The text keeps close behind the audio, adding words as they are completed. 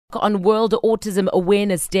On World Autism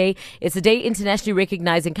Awareness Day. It's a day internationally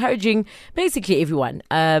recognized, encouraging basically everyone,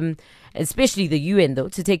 especially the UN, though,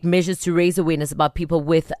 to take measures to raise awareness about people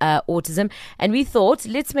with autism. And we thought,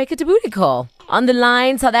 let's make a Thabooty call. On the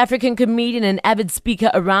line, South African comedian and avid speaker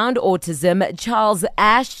around autism, Charles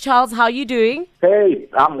Ash. Charles, how are you doing? Hey,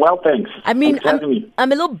 I'm well, thanks. I mean, Thanks for having me.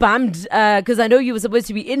 I'm a little bummed because I know you were supposed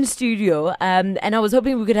to be in studio and I was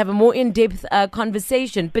hoping we could have a more in-depth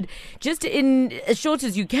conversation. But just in as short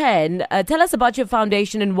as you can, tell us about your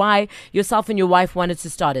foundation and why yourself and your wife wanted to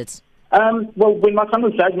start it. Well, when my son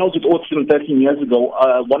was diagnosed with autism 13 years ago,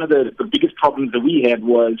 one of the biggest problems that we had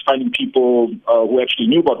was finding people who actually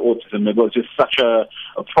knew about autism. It was just such a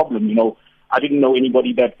problem, you know. I didn't know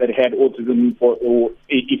anybody that had autism, or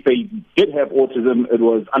if they did have autism, it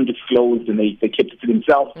was undisclosed and they kept it to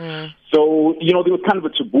themselves. So, you know, there was kind of a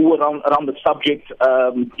taboo around the subject.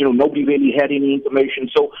 You know, nobody really had any information.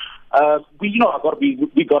 So, we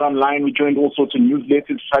got online, we joined all sorts of newsletters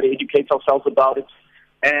to try to educate ourselves about it.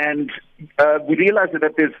 And we realized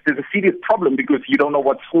that there's a serious problem because you don't know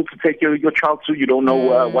what school to take your child to. You don't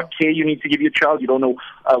know what care you need to give your child. You don't know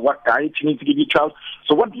what diet you need to give your child.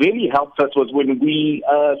 So what really helped us was when we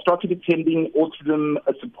started attending autism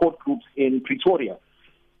support groups in Pretoria.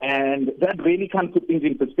 And that really kind of put things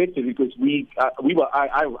in perspective because I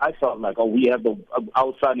felt like,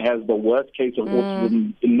 our son has the worst case of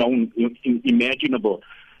autism imaginable.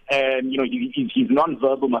 And, you know, he's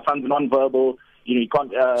nonverbal. My son's nonverbal. You know, he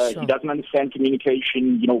can't. He doesn't understand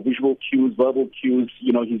communication. You know, visual cues, verbal cues.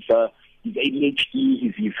 You know, he's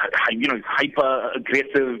ADHD. He's hyper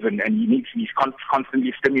aggressive, and he's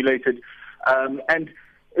constantly stimulated. And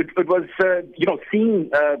it was seeing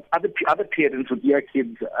other parents with their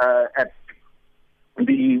kids at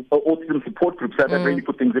the autism support groups that really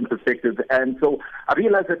put things in perspective. And so I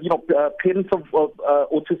realized that, you know, parents of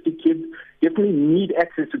autistic kids definitely need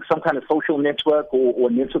access to some kind of social network or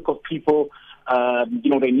network of people. You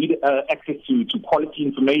know, they need access to quality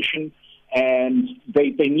information, and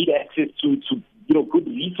they need access to good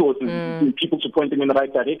resources, people to point them in the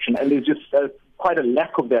right direction. And there's just quite a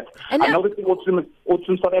lack of that. And I know that the Autism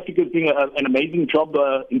South Africa is doing an amazing job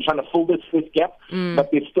in trying to fill this gap, but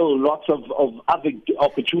there's still lots of other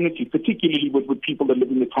opportunities, particularly with people that live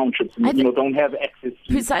in the townships and don't have access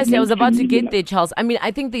to. Precisely, I was about to get there, Charles. I mean, I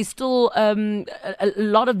think there's still a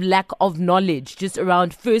lot of lack of knowledge just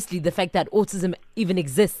around, firstly, the fact that autism even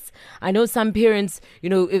exists. I know some parents, you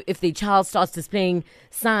know, if their child starts displaying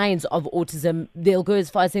signs of autism, they'll go as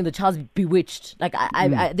far as saying the child's bewitched. Like,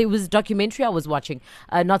 there was a documentary I was watching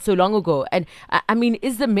not so long ago. And, I mean,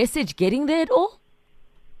 is the message getting there at all?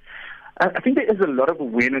 I think there is a lot of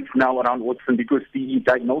awareness now around autism because the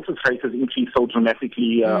diagnosis rate has increased so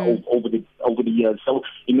dramatically over the years. So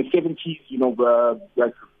in the 70s, you know,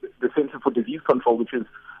 like the Center for Disease Control, which is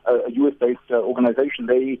a US-based organization,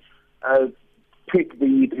 they picked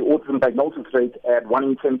the autism diagnosis rate at 1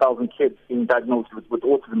 in 10,000 kids being diagnosed with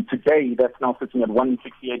autism. Today, that's now sitting at 1 in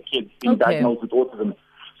 68 kids being diagnosed with autism.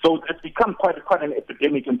 So it's become quite an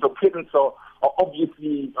epidemic, and so parents are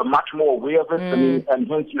obviously much more aware of it. I mean, and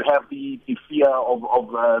hence you have the fear of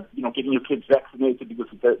getting your kids vaccinated because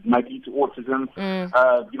it might lead to autism.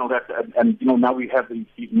 Now we have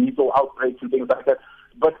these measles outbreaks and things like that.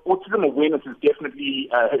 But autism awareness is definitely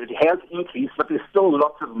it has increased, but there's still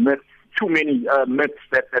lots of myths. Too many myths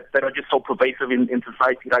that are just so pervasive in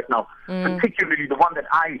society right now. Particularly the one that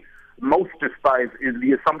I most despise is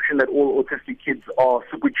the assumption that all autistic kids are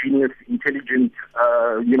super genius, intelligent,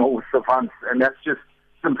 savants, and that's just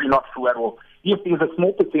simply not true at all. Yes, there's a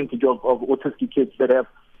small percentage of autistic kids that have,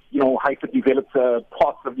 hyper-developed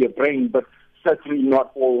parts of their brain, but certainly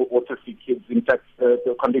not all autistic kids. In fact,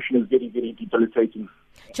 the condition is very, very debilitating.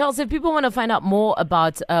 Charles, if people want to find out more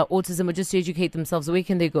about autism or just to educate themselves, where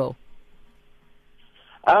can they go?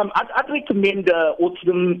 I'd recommend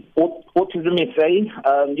Autism SA,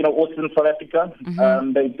 Autism South Africa.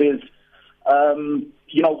 There's, I'm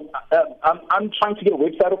trying to get a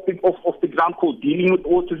website off the ground called Dealing with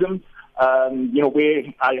Autism, where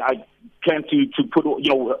I plan to put,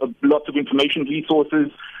 lots of information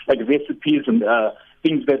resources like recipes and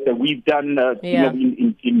things that we've done,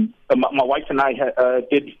 my wife and I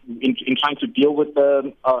did in trying to deal with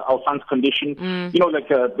our son's condition.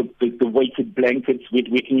 The weighted blankets, where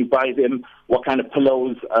can you buy them, what kind of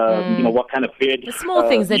pillows, what kind of bed. The small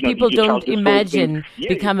things that people don't imagine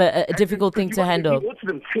become a difficult thing to handle.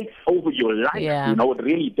 Autism takes over your life, it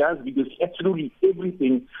really does, because absolutely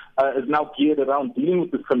everything is now geared around dealing with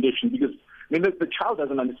this condition, because the child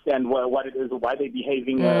doesn't understand what it is or why they're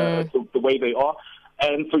behaving the way they are.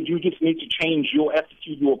 And so you just need to change your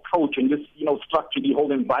attitude, your approach, and just, structure the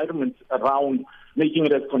whole environment around, making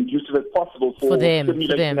it as conducive as possible for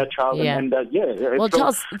stimulating that child. Yeah. Well, so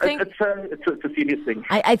Charles, it's a serious thing.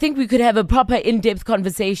 I think we could have a proper in-depth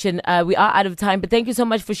conversation. We are out of time, but thank you so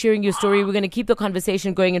much for sharing your story. We're going to keep the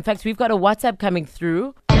conversation going. In fact, we've got a WhatsApp coming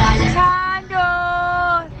through.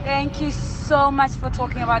 Tando, thank you so much for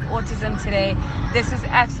talking about autism today. This is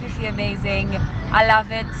absolutely amazing. I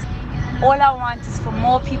love it. All I want is for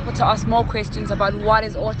more people to ask more questions about what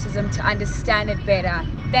is autism, to understand it better.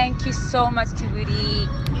 Thank you so much, Thabooty.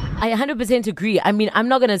 I 100% agree. I mean, I'm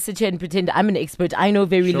not going to sit here and pretend I'm an expert. I know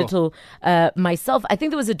very little myself. I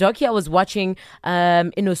think there was a docu I was watching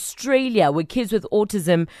in Australia where kids with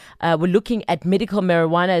autism were looking at medical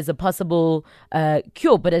marijuana as a possible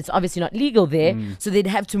cure, but it's obviously not legal there. So they'd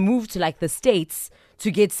have to move to like the States to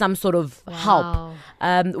get some sort of help.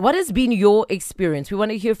 What has been your experience? We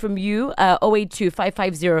want to hear from you.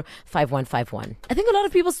 082-550-5151. I think a lot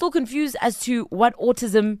of people still confused as to what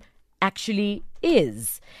autism actually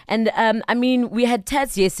is. And I mean, we had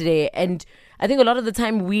Tats yesterday, and I think a lot of the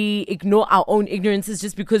time we ignore our own ignorances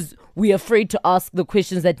just because we're afraid to ask the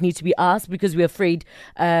questions that need to be asked, because we're afraid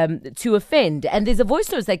to offend. And there's a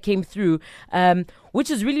voice note that came through, which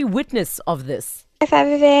is really witness of this. Hi,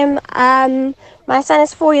 5FM. My son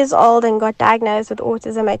is 4 years old and got diagnosed with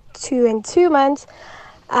autism at 2 and 2 months.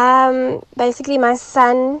 Basically, my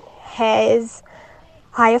son has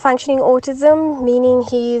higher functioning autism, meaning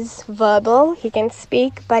he's verbal, he can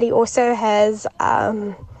speak, but he also has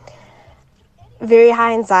very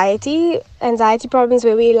high anxiety problems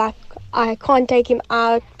where I can't take him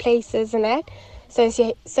out places and that. So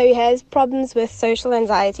he has problems with social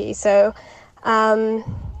anxiety. So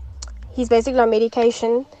he's basically on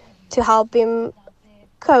medication to help him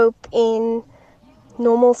cope in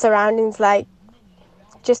normal surroundings, like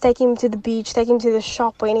just take him to the beach, take him to the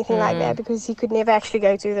shop or anything like that, because he could never actually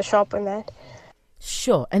go to the shop and that.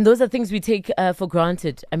 Sure. And those are things we take for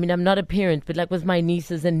granted. I mean, I'm not a parent, but like with my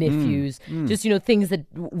nieces and nephews, just, things that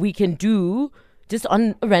we can do just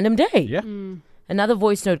on a random day. Yeah. Another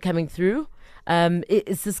voice note coming through.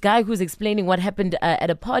 It's this guy who's explaining what happened at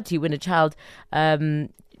a party when a child,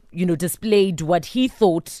 displayed what he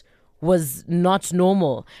thought was not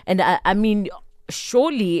normal. And I mean,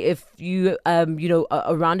 surely if you,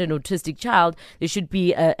 around an autistic child, there should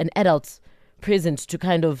be an adult present to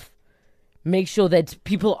kind of make sure that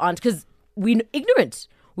people aren't, because we're ignorant.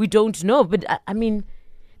 We don't know. But I mean,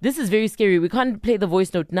 this is very scary. We can't play the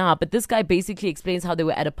voice note now, but this guy basically explains how they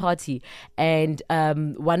were at a party and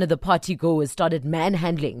one of the party goers started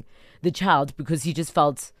manhandling the child because he just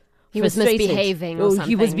felt he was misbehaving or something.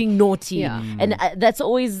 He was being naughty. Yeah. And that's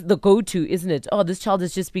always the go-to, isn't it? Oh, this child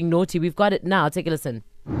is just being naughty. We've got it now. Take a listen.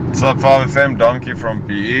 What's up, 5FM? Donkey from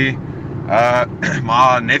PE.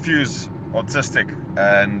 My nephew's autistic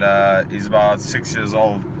and he's about 6 years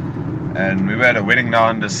old. And we were at a wedding now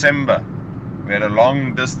in December. We had a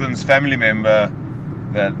long-distance family member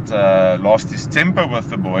that lost his temper with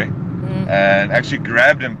the boy and actually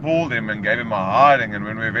grabbed him, pulled him, and gave him a hiding. And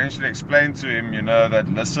when we eventually explained to him, that,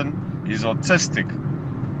 listen, he's autistic,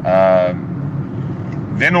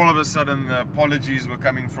 then all of a sudden the apologies were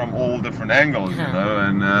coming from all different angles,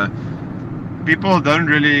 and people don't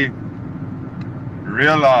really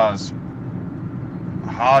realize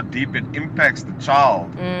how deep it impacts the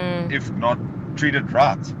child if not treated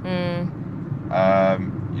right.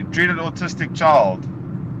 You treat an autistic child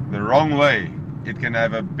the wrong way, it can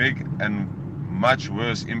have a big and much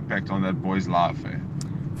worse impact on that boy's life.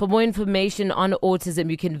 For more information on autism,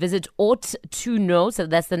 you can visit aut2know, so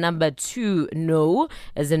that's the number 2know,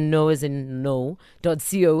 as in no,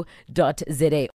 .co.za.